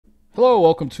Hello,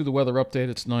 welcome to the weather update.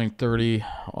 It's 9:30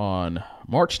 on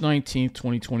March 19th,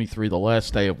 2023, the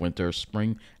last day of winter.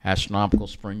 Astronomical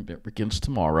spring begins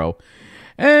tomorrow.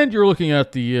 And you're looking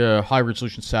at the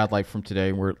high-resolution satellite from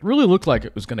today, where it really looked like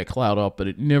it was going to cloud up, but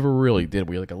it never really did.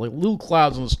 We had like little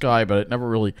clouds in the sky, but it never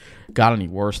really got any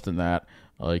worse than that.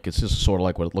 It's just sort of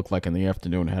like what it looked like in the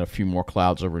afternoon. It had a few more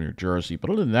clouds over New Jersey, but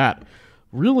other than that,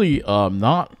 really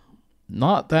not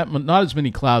as many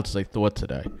clouds as I thought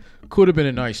today. Could have been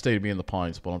a nice day to be in the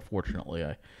Pines, but unfortunately,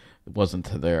 it wasn't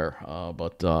there.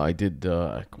 I did.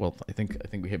 Well, I think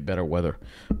we have better weather,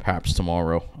 perhaps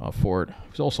tomorrow for it.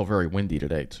 It's also very windy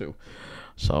today too,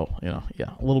 so a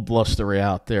little blustery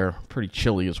out there. Pretty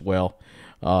chilly as well.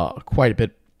 Quite a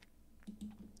bit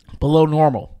below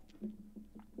normal.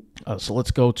 So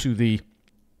let's go to the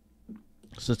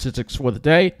statistics for the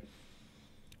day.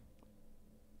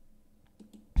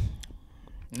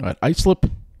 All right, islip.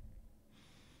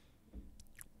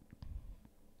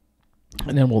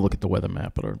 And then we'll look at the weather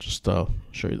map, but I'll just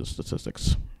show you the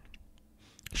statistics.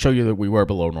 Show you that we were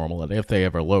below normal, and if they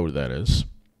ever load, that is.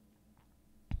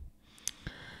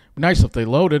 Nice if they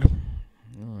loaded.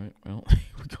 All right, well, here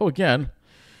we go again.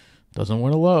 Doesn't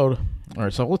want to load. All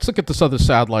right, so let's look at this other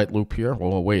satellite loop here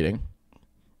while we're waiting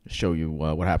to show you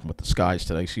what happened with the skies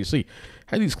today. So you see,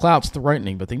 had these clouds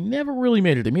threatening, but they never really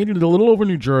made it. They made it a little over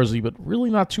New Jersey, but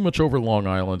really not too much over Long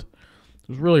Island. It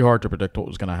was really hard to predict what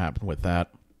was going to happen with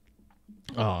that.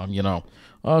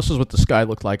 This is what the sky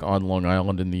looked like on Long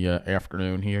Island in the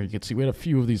afternoon here. You can see we had a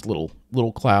few of these little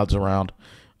clouds around,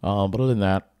 but other than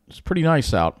that, it's pretty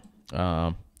nice out.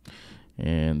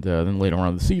 And then later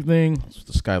on this evening, that's what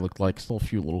the sky looked like. Still a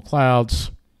few little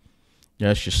clouds.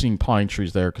 Yes, you're seeing pine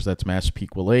trees there because that's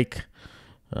Massapequa Lake.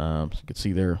 So you can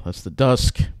see there, that's the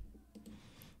dusk.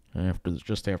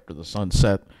 Just after the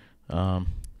sunset.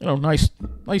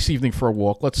 Nice evening for a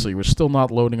walk. Let's see, we're still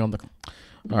not loading on the...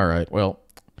 All right, well,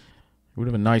 it would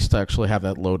have been nice to actually have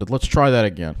that loaded. Let's try that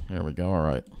again. There we go. All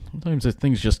right. Sometimes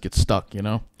things just get stuck,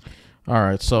 All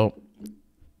right, so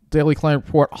daily climate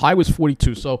report, high was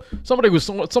 42. So somebody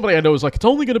I know was like, it's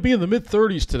only going to be in the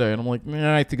mid-30s today. And I'm like,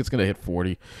 nah, I think it's going to hit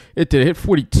 40. It did. It hit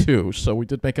 42, so we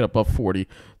did make it above 40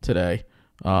 today.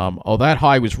 That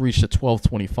high was reached at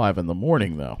 12:25 in the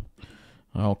morning, though.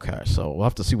 Okay, so we'll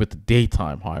have to see what the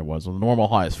daytime high was. Well, the normal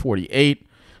high is 48.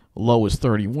 Low is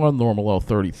 31, normal low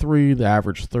 33, the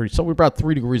average 30. So we're about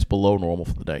 3 degrees below normal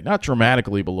for the day. Not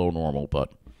dramatically below normal, but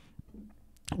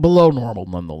below normal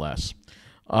nonetheless.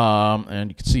 And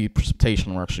you can see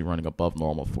precipitation, we're actually running above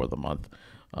normal for the month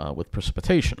with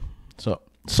precipitation. So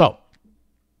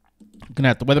looking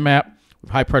at the weather map,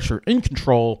 with high pressure in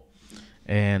control,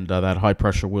 and that high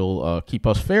pressure will keep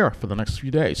us fair for the next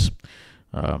few days.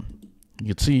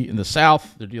 You can see in the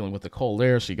south, they're dealing with the cold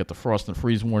air, so you get the frost and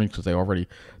freeze warnings because they're going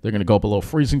to go below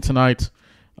freezing tonight.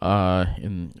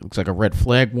 It looks like a red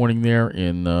flag warning there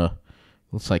in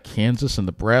looks like Kansas and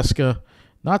Nebraska.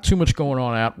 Not too much going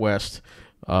on out west.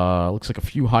 Looks like a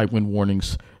few high wind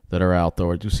warnings that are out,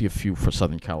 though. I do see a few for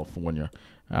Southern California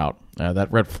out.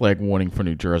 That red flag warning for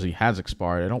New Jersey has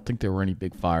expired. I don't think there were any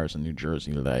big fires in New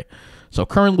Jersey today. So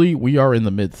currently, we are in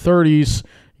the mid-30s.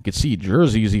 You can see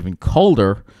Jersey is even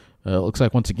colder. Looks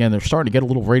like, once again, they're starting to get a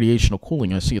little radiational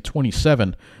cooling. I see a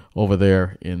 27 over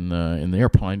there in their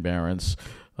Pine Barrens.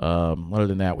 Other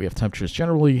than that, we have temperatures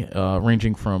generally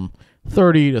ranging from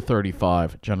 30 to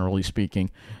 35, generally speaking.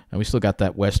 And we still got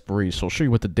that west breeze. So I'll show you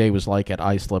what the day was like at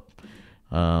islip.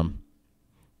 And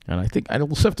I think I'll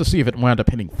have to see if it wound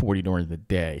up hitting 40 during the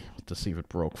day, to see if it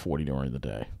broke 40 during the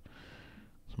day.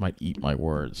 I might eat my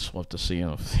words. We'll have to see.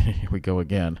 Here we go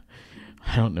again.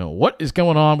 I don't know what is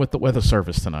going on with the weather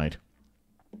service tonight.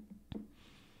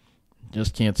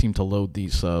 Just can't seem to load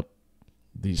these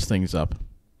things up.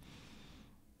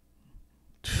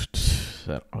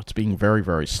 It's being very,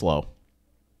 very slow.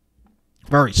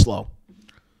 Very slow.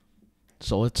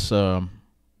 So let's still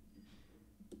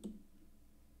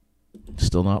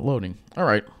not loading. All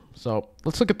right. So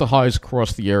let's look at the highs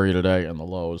across the area today and the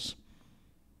lows.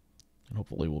 And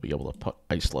hopefully we'll be able to put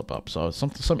islip up. So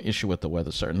some issue with the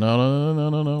weather, sir. No.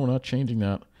 We're not changing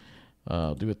that.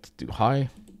 Do high.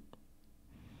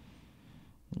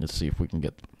 Let's see if we can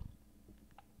get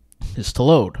this to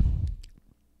load.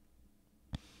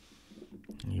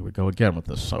 Here we go again with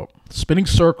this. So spinning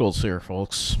circles here,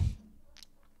 folks.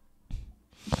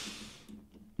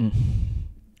 It's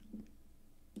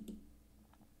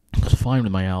fine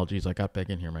with my allergies. I got back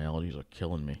in here. My allergies are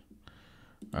killing me.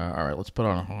 All right, let's put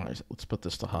on a highs. Let's put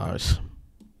this to highs.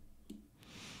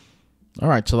 All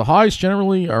right, so the highs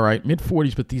generally, all right,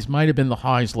 mid-40s, but these might have been the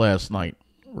highs last night,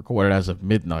 recorded as of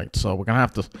midnight. So we're going to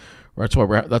have to That's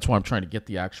why I'm trying to get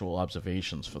the actual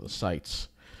observations for the sites.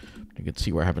 You can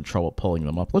see we're having trouble pulling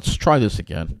them up. Let's try this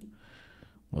again.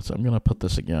 I'm going to put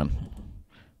this again.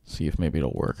 See if maybe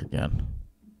it'll work again.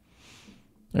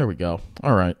 There we go.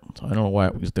 All right. So I don't know why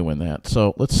it was doing that.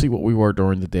 So let's see what we were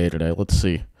during the day today. Let's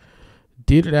see.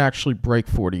 Did it actually break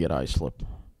 40 at islip?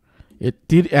 It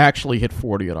did actually hit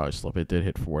 40 at islip. It did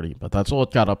hit 40, but that's all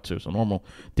it got up to. So normal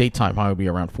daytime high would be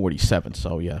around 47.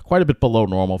 So yeah, quite a bit below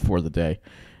normal for the day.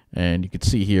 And you can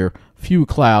see here, few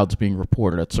clouds being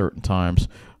reported at certain times.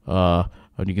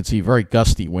 And you can see very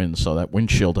gusty winds, so that wind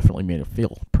chill definitely made it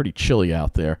feel pretty chilly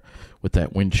out there with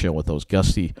that wind chill, with those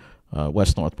gusty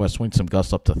west-northwest winds, some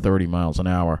gusts up to 30 miles an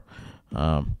hour.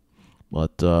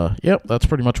 Yep, that's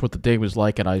pretty much what the day was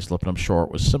like at Islip, and I'm sure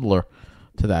it was similar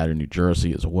to that in New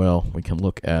Jersey as well. We can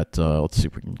look at, let's see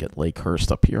if we can get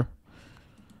Lakehurst up here.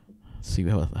 See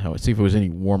if it was any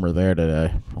warmer there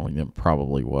today.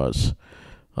 Probably was.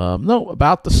 No,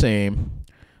 about the same.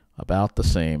 About the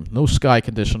same. No sky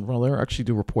condition. Well, they actually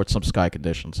do report some sky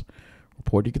conditions.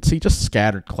 You can see just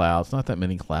scattered clouds. Not that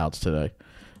many clouds today.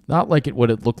 Not like what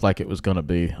it looked like it was going to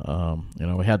be.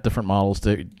 We had different models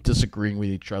disagreeing with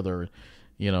each other.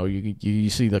 You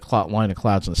see the line of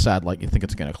clouds in the satellite. You think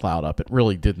it's going to cloud up. It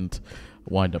really didn't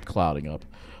wind up clouding up.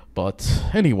 But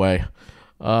anyway,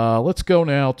 let's go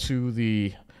now to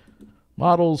the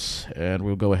models, and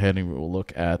we'll go ahead and we'll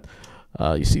look at.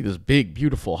 You see this big,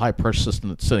 beautiful high-pressure system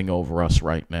that's sitting over us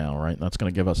right now, right? And that's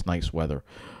going to give us nice weather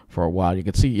for a while. You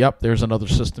can see, yep, there's another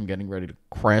system getting ready to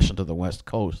crash into the west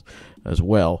coast as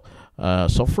well.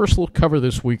 So first we'll cover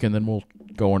this week, and then we'll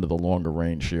go into the longer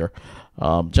range here.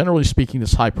 Generally speaking,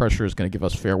 this high pressure is going to give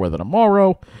us fair weather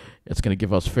tomorrow. It's going to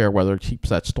give us fair weather, keeps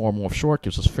that storm offshore,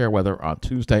 gives us fair weather on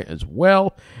Tuesday as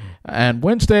well. And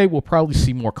Wednesday, we'll probably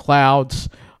see more clouds,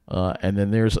 and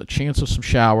then there's a chance of some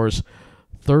showers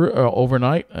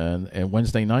overnight and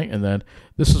Wednesday night, and then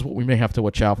this is what we may have to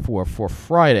watch out for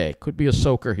Friday. Could be a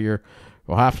soaker here.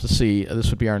 We'll have to see.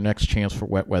 This would be our next chance for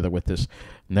wet weather with this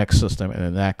next system, and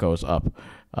then that goes up,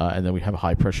 and then we have a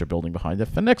high pressure building behind it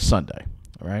for next Sunday.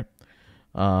 All right.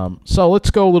 So let's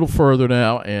go a little further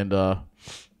now, and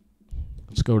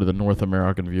let's go to the North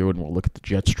American view, and we'll look at the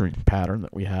jet stream pattern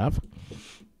that we have.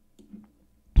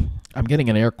 I'm getting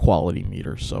an air quality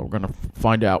meter, so we're going to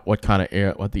find out what kind of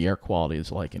air, what the air quality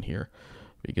is like in here,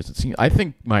 because it seems, I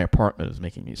think my apartment is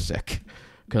making me sick,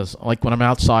 because like when I'm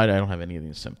outside, I don't have any of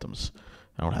these symptoms.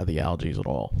 I don't have the allergies at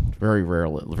all. Very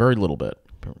rarely, very little bit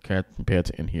compared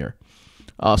to in here.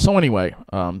 So anyway,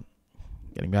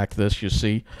 getting back to this, you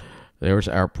see there's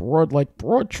our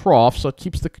broad trough, so it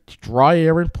keeps the dry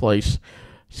air in place.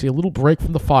 You see a little break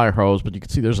from the fire hose, but you can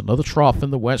see there's another trough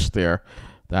in the west there.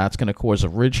 That's going to cause a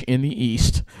ridge in the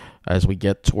east as we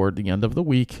get toward the end of the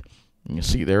week. And you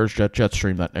see there's jet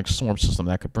stream, that next storm system.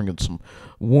 That could bring in some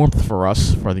warmth for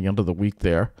us for the end of the week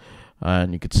there.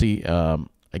 And you can see,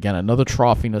 again, another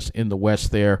troughiness in the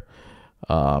west there.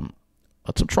 Some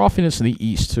troughiness in the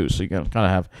east, too. So you kind of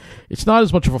have, it's not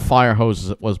as much of a fire hose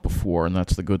as it was before, and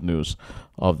that's the good news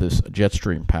of this jet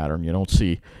stream pattern. You don't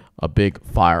see a big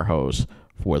fire hose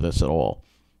for this at all.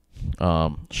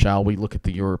 Shall we look at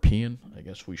the European? I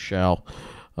guess we shall.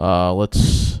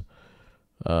 Let's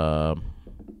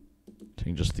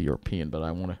take just the European, but I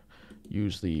want to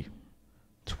use the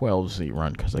 12Z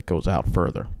run because it goes out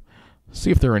further.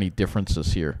 See if there are any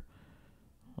differences here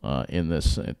in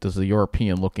this. Does the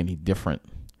European look any different?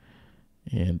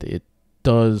 And it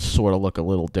does sort of look a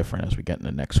little different as we get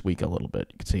into next week a little bit.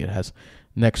 You can see it has,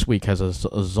 next week has a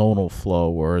zonal flow,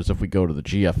 whereas if we go to the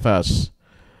GFS,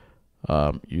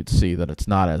 you'd see that it's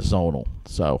not as zonal.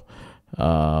 So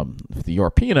if the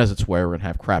European has its way, we're going to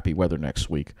have crappy weather next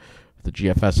week. If the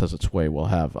GFS has its way, we'll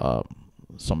have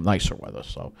some nicer weather.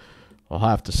 So we'll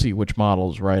have to see which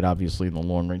model is right, obviously, in the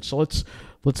long range. So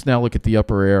let's now look at the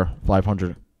upper air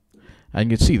 500. And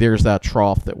you can see there's that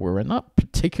trough that we're in. Not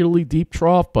particularly deep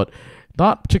trough, but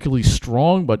not particularly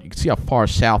strong. But you can see how far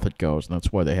south it goes, and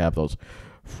that's why they have those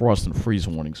frost and freeze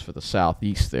warnings for the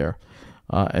southeast there.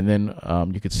 And then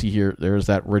you can see here, there's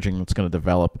that ridging that's going to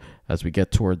develop as we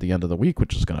get toward the end of the week,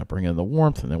 which is going to bring in the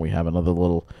warmth. And then we have another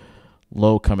little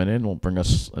low coming in, will bring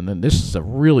us, and then this is a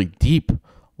really deep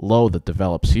low that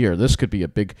develops here. This could be a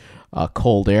big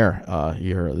cold air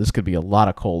here. This could be a lot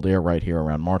of cold air right here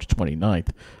around March 29th.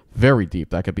 Very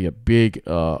deep. That could be a big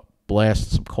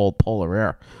blast, some cold polar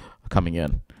air coming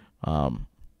in. And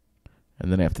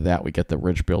then after that, we get the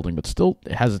ridge building, but still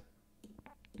it has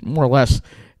more or less,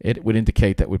 it would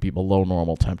indicate that would be below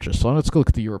normal temperature. So let's go look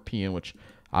at the European, which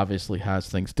obviously has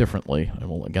things differently. And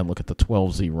we'll again look at the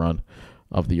 12Z run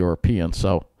of the European.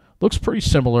 So looks pretty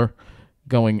similar.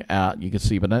 going out. You can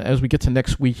see, but as we get to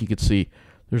next week, you can see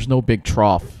there's no big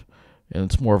trough, and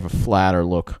it's more of a flatter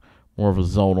look, more of a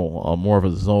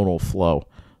zonal flow,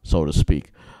 so to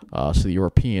speak. So the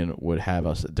European would have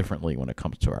us differently when it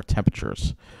comes to our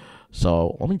temperatures.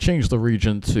 So let me change the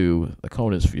region to the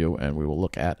CONUS view, and we will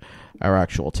look at our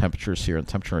actual temperatures here and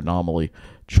temperature anomaly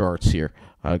charts here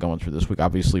going through this week.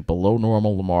 Obviously below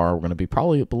normal tomorrow. We're going to be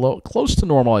probably close to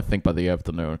normal, I think, by the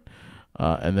afternoon.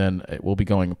 And then it will be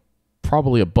going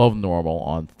probably above normal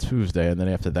on Tuesday, and then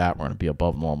after that we're going to be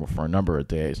above normal for a number of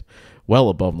days. Well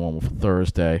above normal for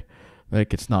Thursday. Then it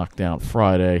gets knocked down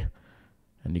Friday.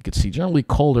 And you can see generally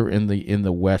colder in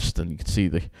the west, and you can see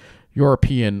the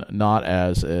European not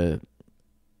as it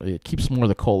keeps more of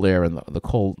the cold air and the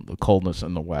coldness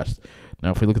in the west.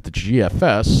 Now, if we look at the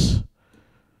GFS,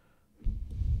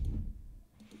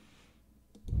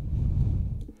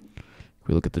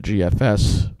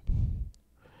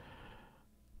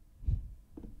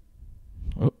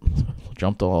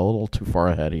 jumped a little too far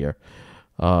ahead here.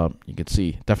 You can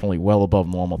see definitely well above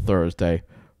normal Thursday,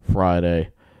 Friday.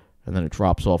 And then it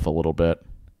drops off a little bit.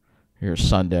 Here's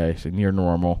Sunday, so near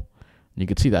normal. And you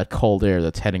can see that cold air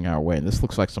that's heading our way. And this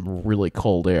looks like some really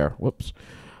cold air. Whoops.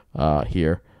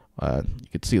 Here. You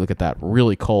can see, look at that.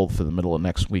 Really cold for the middle of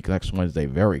next week. Next Wednesday,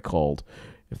 very cold.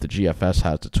 If the GFS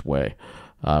has its way.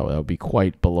 It would be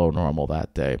quite below normal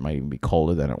that day. It might even be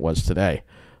colder than it was today.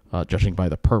 Judging by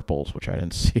the purples, which I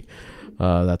didn't see.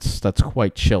 That's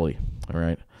quite chilly. All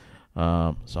right.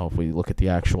 So if we look at the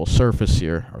actual surface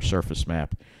here, our surface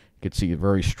map, you can see a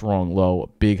very strong low, a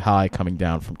big high coming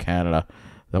down from Canada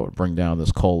that would bring down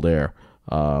this cold air.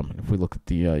 If we look at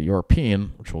the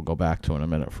European, which we'll go back to in a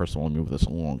minute, first of all, I'll move this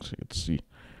along so you can see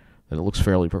that it looks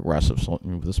fairly progressive. So let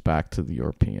me move this back to the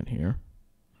European here.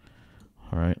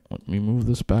 All right, let me move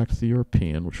this back to the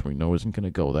European, which we know isn't going to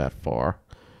go that far.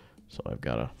 So I've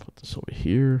got to put this over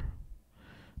here.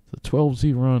 The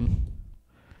 12Z run.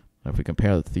 Now if we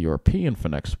compare it to the European for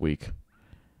next week,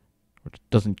 which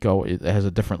doesn't go, it has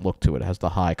a different look to it. It has the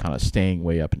high kind of staying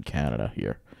way up in Canada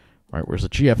here, right? Whereas the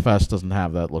GFS doesn't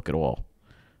have that look at all.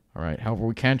 All right. However,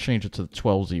 we can change it to the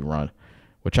 12Z run,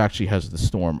 which actually has the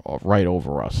storm right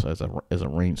over us as a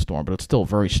rainstorm, but it's still a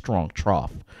very strong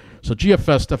trough. So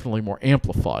GFS definitely more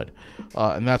amplified,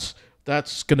 and that's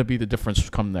going to be the difference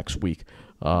come next week.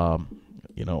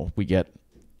 We get,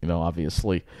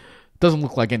 obviously. Doesn't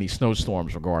look like any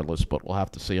snowstorms regardless, but we'll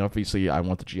have to see. Obviously, I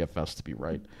want the GFS to be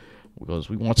right because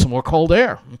we want some more cold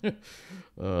air.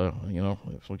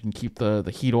 If we can keep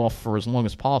the heat off for as long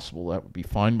as possible, that would be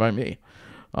fine by me.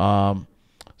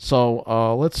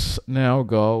 So let's now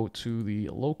go to the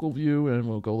local view, and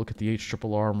we'll go look at the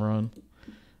HRRR run.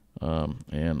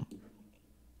 And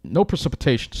no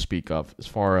precipitation to speak of as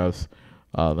far as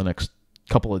the next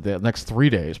couple of days, next 3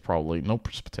 days probably, no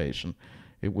precipitation.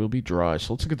 It will be dry.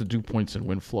 So let's look at the dew points and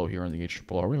wind flow here in the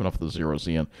HRRR. We have enough of the 0Z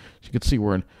in. So you can see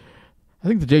we're in, I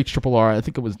think the HRRR, I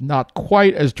think it was not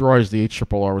quite as dry as the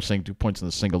HRRR. We're saying dew points in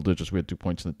the single digits. We had dew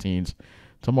points in the teens.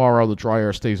 Tomorrow, the dry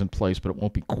air stays in place, but it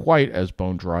won't be quite as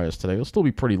bone dry as today. It'll still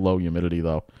be pretty low humidity,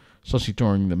 though, especially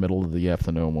during the middle of the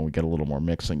afternoon when we get a little more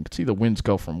mixing. You can see the winds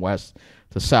go from west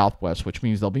to southwest, which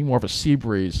means there'll be more of a sea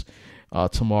breeze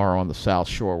tomorrow on the South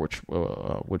Shore, which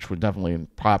would definitely,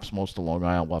 and perhaps most of Long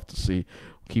Island, we'll have to see,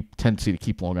 tendency to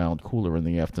keep Long Island cooler in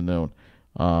the afternoon.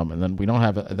 And then we don't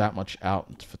have that much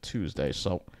out for Tuesday.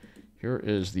 So here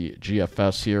is the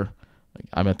GFS here.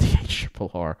 I'm at the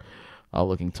HRRR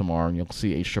looking tomorrow, and you'll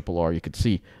see HRRR. You can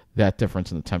see that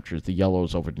difference in the temperatures. The yellow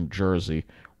is over New Jersey,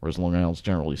 whereas Long Island's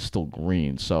generally still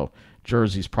green. So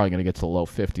Jersey's probably going to get to the low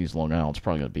 50s. Long Island's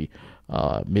probably going to be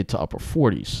mid to upper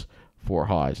 40s for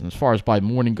highs. And as far as by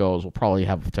morning goes, we'll probably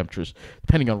have temperatures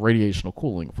depending on radiational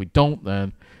cooling. If we don't,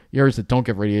 then the areas that don't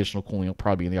get radiational cooling will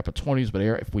probably be in the upper 20s. But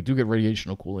if we do get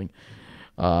radiational cooling,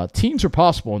 teens are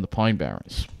possible in the Pine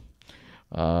Barrens.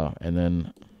 And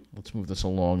then let's move this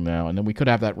along now. And then we could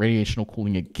have that radiational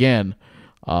cooling again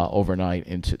overnight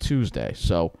into Tuesday.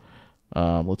 So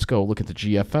let's go look at the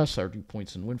GFS, our dew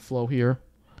points and wind flow here.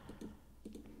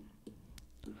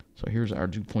 So here's our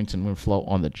dew points and wind flow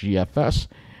on the GFS.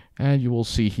 And you will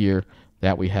see here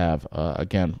that we have,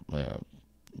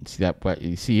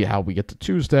 you see how we get to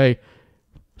Tuesday,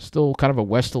 still kind of a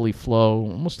westerly flow,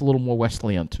 almost a little more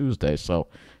westerly on Tuesday. So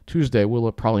Tuesday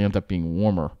will probably end up being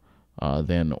warmer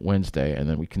than Wednesday. And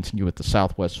then we continue with the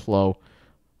southwest flow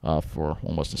for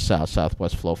almost a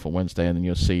southwest flow for Wednesday. And then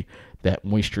you'll see that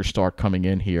moisture start coming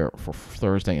in here for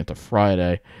Thursday into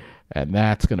Friday. And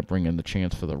that's going to bring in the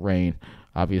chance for the rain.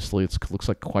 Obviously, it looks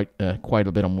like quite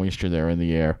a bit of moisture there in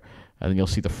the air. And then you'll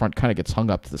see the front kind of gets hung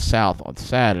up to the south on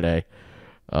Saturday.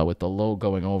 with the low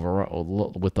going over,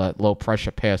 with that low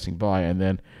pressure passing by, and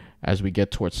then as we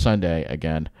get towards Sunday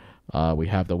again, we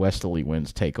have the westerly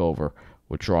winds take over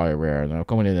with drier air. Now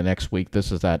going into next week,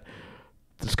 this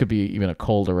could be even a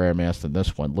colder air mass than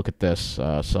this one. Look at this.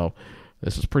 So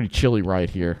this is pretty chilly right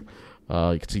here.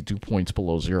 You can see dew points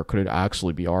below zero. Could it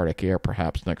actually be Arctic air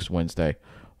perhaps next Wednesday?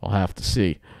 We'll have to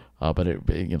see. But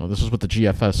this is what the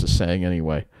GFS is saying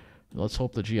anyway. Let's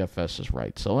hope the GFS is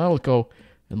right. So now let's go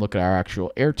and look at our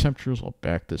actual air temperatures. I'll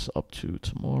back this up to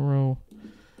tomorrow.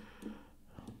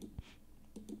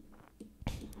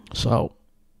 So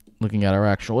looking at our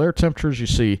actual air temperatures, you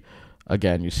see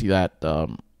that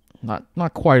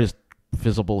not quite as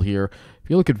visible here. If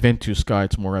you look at Ventu sky,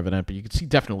 it's more evident, but you can see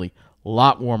definitely a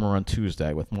lot warmer on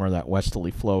Tuesday with more of that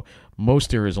westerly flow.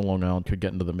 Most areas on Long Island could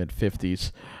get into the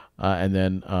mid-50s. And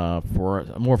then for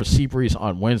more of a sea breeze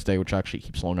on Wednesday, which actually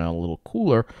keeps Long Island a little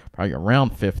cooler, probably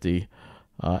around 50.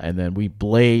 And then we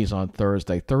blaze on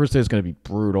Thursday. Thursday is going to be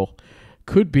brutal.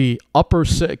 Could be mid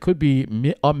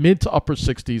to upper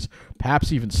 60s,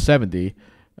 perhaps even 70,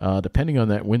 depending on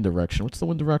that wind direction. What's the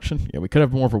wind direction? Yeah, we could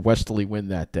have more of a westerly wind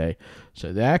that day.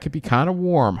 So that could be kind of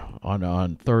warm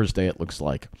on Thursday, it looks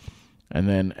like. And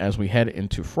then as we head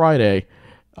into Friday,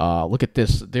 look at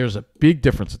this. There's a big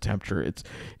difference in temperature.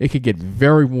 It could get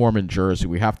very warm in Jersey.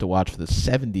 We have to watch for the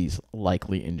 70s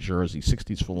likely in Jersey,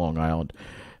 60s for Long Island.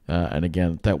 And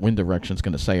again, that wind direction is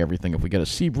going to say everything. If we get a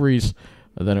sea breeze,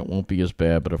 then it won't be as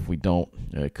bad. But if we don't,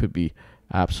 it could be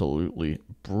absolutely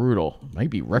brutal.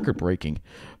 Maybe record-breaking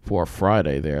for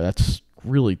Friday there. That's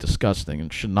really disgusting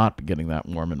and should not be getting that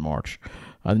warm in March.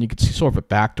 And you can see sort of a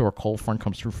backdoor cold front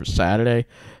comes through for Saturday.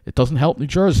 It doesn't help New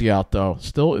Jersey out, though.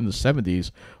 Still in the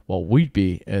 70s, while we'd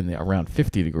be in around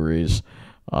 50 degrees.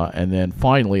 And then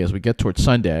finally, as we get towards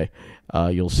Sunday,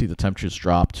 you'll see the temperatures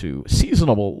drop to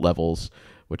seasonable levels,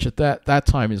 which at that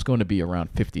time is going to be around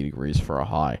 50 degrees for a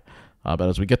high. But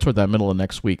as we get toward that middle of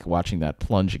next week, watching that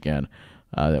plunge again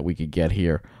that we could get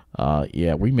here,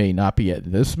 we may not be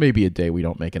this may be a day we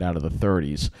don't make it out of the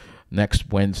 30s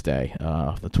next Wednesday,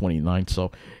 the 29th.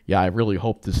 So, yeah, I really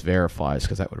hope this verifies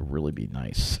because that would really be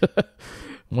nice.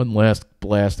 One last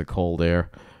blast of cold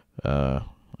air.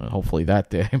 Hopefully that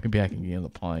day, maybe I can get in the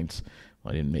Pines.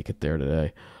 I didn't make it there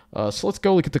today. So let's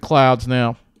go look at the clouds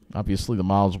now. Obviously, the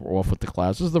miles were off with the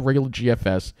clouds. This is the regular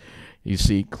GFS. You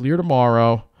see clear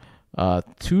tomorrow.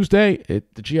 Tuesday,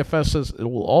 the GFS says it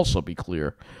will also be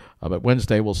clear. But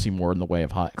Wednesday, we'll see more in the way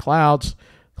of high clouds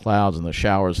and the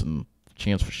showers and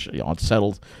chance for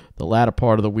unsettled the latter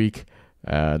part of the week.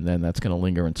 And then that's going to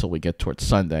linger until we get towards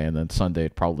Sunday. And then Sunday,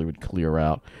 it probably would clear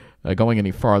out. Going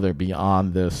any farther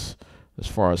beyond this, as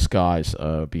far as skies,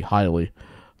 be highly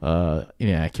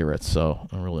inaccurate. So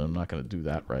I'm not going to do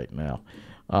that right now.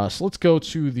 So let's go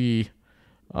to the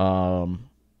RGEM.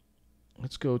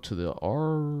 Let's go to the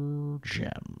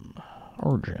RGEM.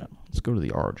 Let's go to the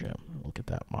RGEM. Look at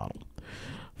that model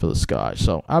for the sky.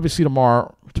 So obviously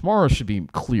tomorrow should be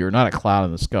clear, not a cloud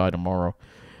in the sky tomorrow.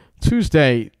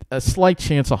 Tuesday, a slight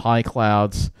chance of high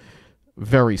clouds,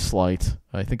 very slight.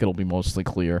 I think it'll be mostly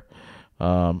clear,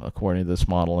 according to this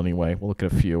model anyway. We'll look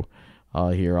at a few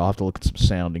here. I'll have to look at some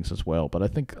soundings as well, but I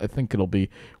think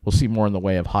we'll see more in the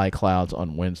way of high clouds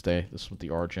on Wednesday. This is what the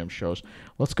RGEM shows.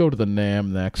 Let's go to the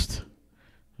NAM next.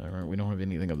 All right, we don't have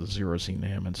anything of the 0Z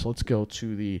NAM, and so let's go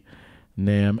to the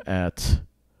NAM at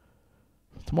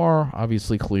tomorrow.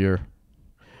 Obviously clear.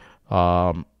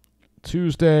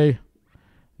 Tuesday,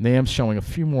 NAM's showing a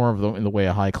few more of them in the way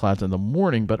of high clouds in the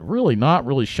morning, but really not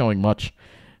really showing much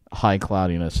high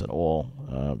cloudiness at all.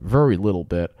 Very little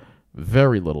bit,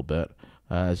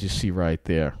 as you see right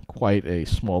there. Quite a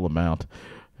small amount.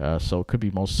 So it could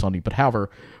be most sunny. But however,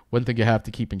 one thing you have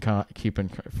to keep in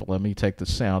let me take the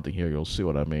sounding here. You'll see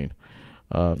what I mean.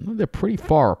 They're pretty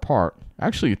far apart.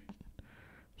 Actually,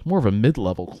 it's more of a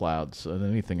mid-level clouds than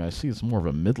anything I see. It's more of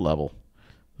a mid-level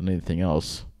than anything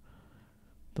else.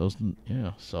 So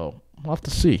we'll have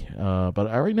to see. But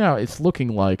right now, it's looking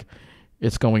like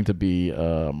it's going to be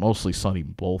mostly sunny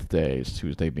both days,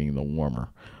 Tuesday being the warmer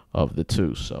of the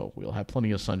two. So we'll have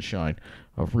plenty of sunshine,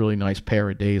 a really nice pair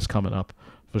of days coming up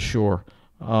for sure.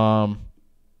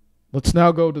 Let's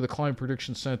now go to the Climate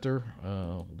Prediction Center.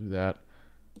 We'll do that.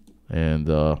 And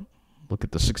look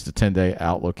at the 6 to 10 day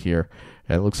outlook here.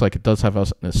 And it looks like it does have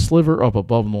us in a sliver up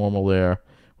above normal there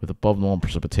with above normal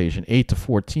precipitation. 8 to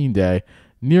 14 day,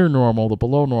 near normal. The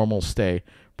below normal stay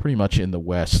pretty much in the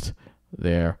west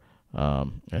there.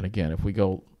 And again, if we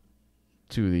go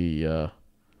to the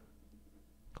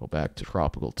go back to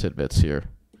tropical tidbits here,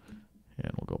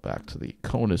 and we'll go back to the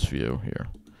CONUS view here.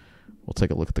 We'll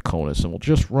take a look at the CONUS, and we'll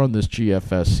just run this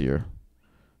GFS here.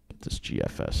 Get this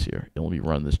GFS here. Let me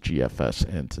run this GFS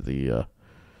into the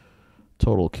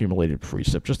total accumulated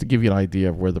precip, just to give you an idea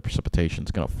of where the precipitation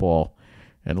is going to fall.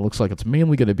 And it looks like it's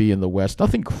mainly going to be in the west.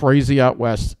 Nothing crazy out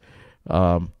west,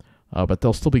 but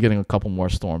they'll still be getting a couple more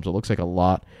storms. It looks like a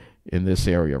lot in this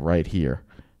area right here.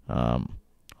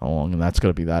 And that's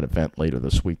going to be that event later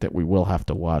this week that we will have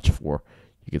to watch for.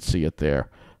 You can see it there.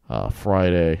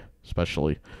 Friday,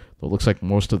 especially. It looks like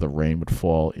most of the rain would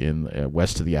fall in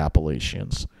west of the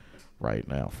Appalachians right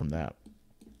now from that.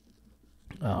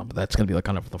 But that's going to be like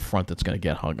kind of the front that's going to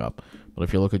get hung up. But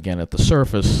if you look again at the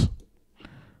surface,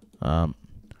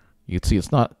 you can see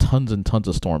it's not tons and tons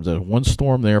of storms. There's one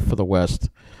storm there for the west,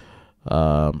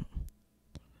 and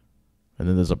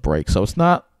then there's a break. So it's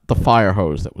not the fire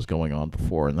hose that was going on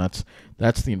before, and that's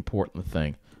the important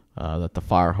thing, that the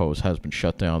fire hose has been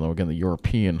shut down. Though again, the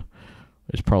European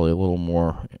is probably a little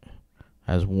more,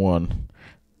 has one.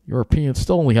 European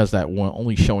still only has that one,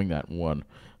 only showing that one.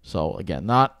 So again,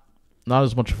 not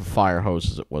as much of a fire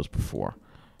hose as it was before.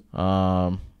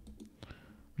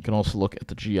 You can also look at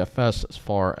the GFS as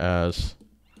far as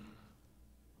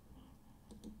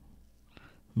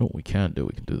what we can do.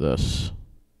 We can do this.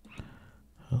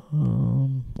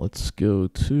 Let's go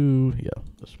to,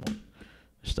 this one.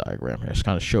 This diagram here just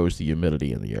kind of shows the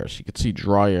humidity in the air. So you can see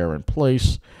dry air in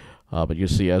place, but you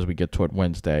see as we get toward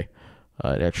Wednesday,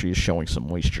 it actually is showing some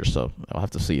moisture. So I'll have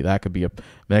to see. That could be a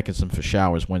mechanism for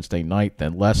showers Wednesday night,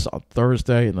 then less on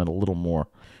Thursday, and then a little more.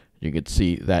 You could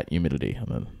see that humidity, and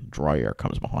then dry air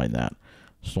comes behind that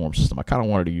storm system. I kind of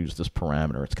wanted to use this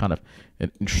parameter. It's kind of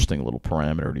an interesting little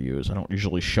parameter to use. I don't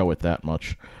usually show it that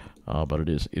much. But it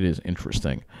is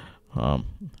interesting, and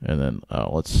then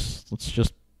let's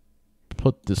just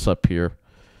put this up here.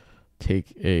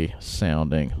 Take a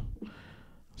sounding.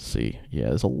 See, yeah,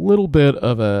 there's a little bit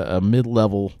of a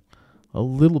mid-level, a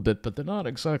little bit, but they're not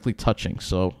exactly touching.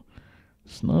 So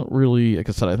it's not really, like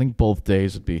I said. I think both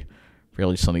days would be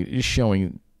fairly sunny. It's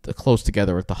showing close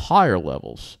together at the higher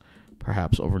levels.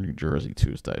 Perhaps over New Jersey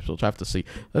Tuesday. So we'll have to see.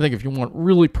 I think if you want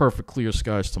really perfect clear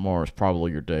skies, tomorrow is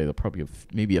probably your day. There'll probably be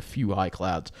maybe a few high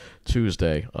clouds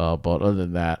Tuesday. But other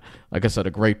than that, like I said,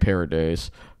 a great pair of days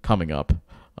coming up.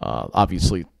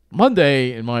 Obviously,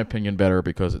 Monday, in my opinion, better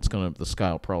because the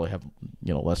sky will probably have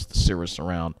less cirrus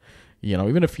around.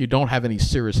 Even if you don't have any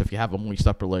cirrus, if you have a moist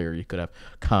upper layer, you could have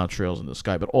contrails in the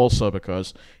sky. But also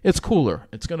because it's cooler.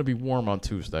 It's going to be warm on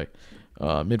Tuesday.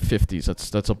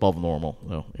 Mid-50s, that's above normal.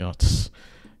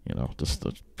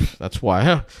 That's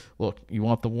why. Look, you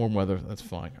want the warm weather, that's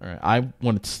fine. All right, I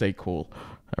want it to stay cool.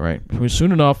 All right,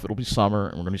 soon enough, it'll be summer,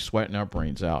 and we're gonna be sweating our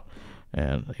brains out.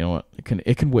 And you know what?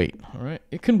 It can wait. All right,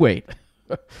 it can wait.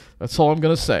 That's all I'm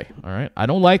gonna say. All right, I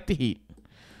don't like the heat.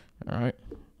 All right,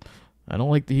 I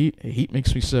don't like the heat. The heat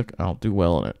makes me sick. I don't do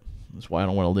well in it. That's why I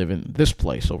don't want to live in this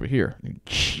place over here, New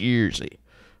Jersey.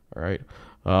 All right,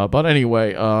 but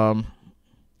anyway,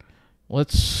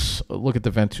 let's look at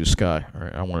the Ventus sky. All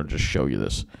right, I want to just show you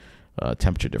this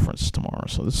temperature difference tomorrow.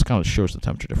 So this kind of shows the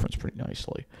temperature difference pretty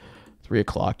nicely. 3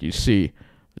 o'clock, you see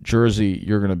Jersey,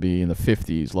 you're going to be in the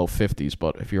 50s, low 50s,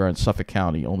 but if you're in Suffolk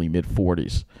County, only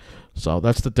mid-40s. So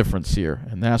that's the difference here.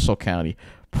 And Nassau County,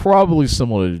 probably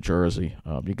similar to Jersey.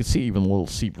 You can see even a little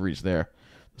sea breeze there.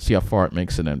 See how far it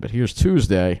makes it in. But here's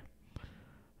Tuesday.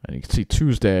 And you can see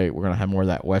Tuesday, we're going to have more of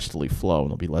that westerly flow, and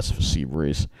there'll be less of a sea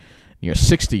breeze. You're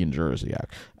 60 in Jersey,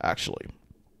 actually.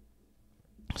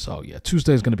 So, yeah,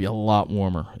 Tuesday is going to be a lot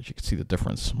warmer. As you can see the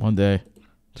difference. Monday,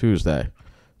 Tuesday.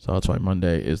 So that's why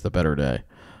Monday is the better day.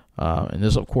 And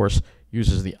this, of course,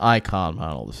 uses the icon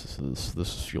model. This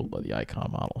is fueled by the icon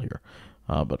model here.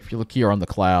 But if you look here on the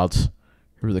clouds,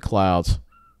 here are the clouds.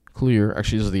 Clear.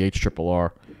 Actually, this is the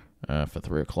HRRR for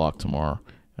 3 o'clock tomorrow.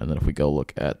 And then if we go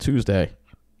look at Tuesday,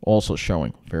 also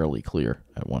showing fairly clear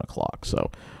at 1 o'clock.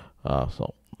 So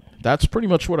that's pretty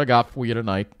much what I got for you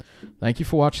tonight. Thank you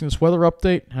for watching this weather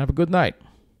update. Have a good night.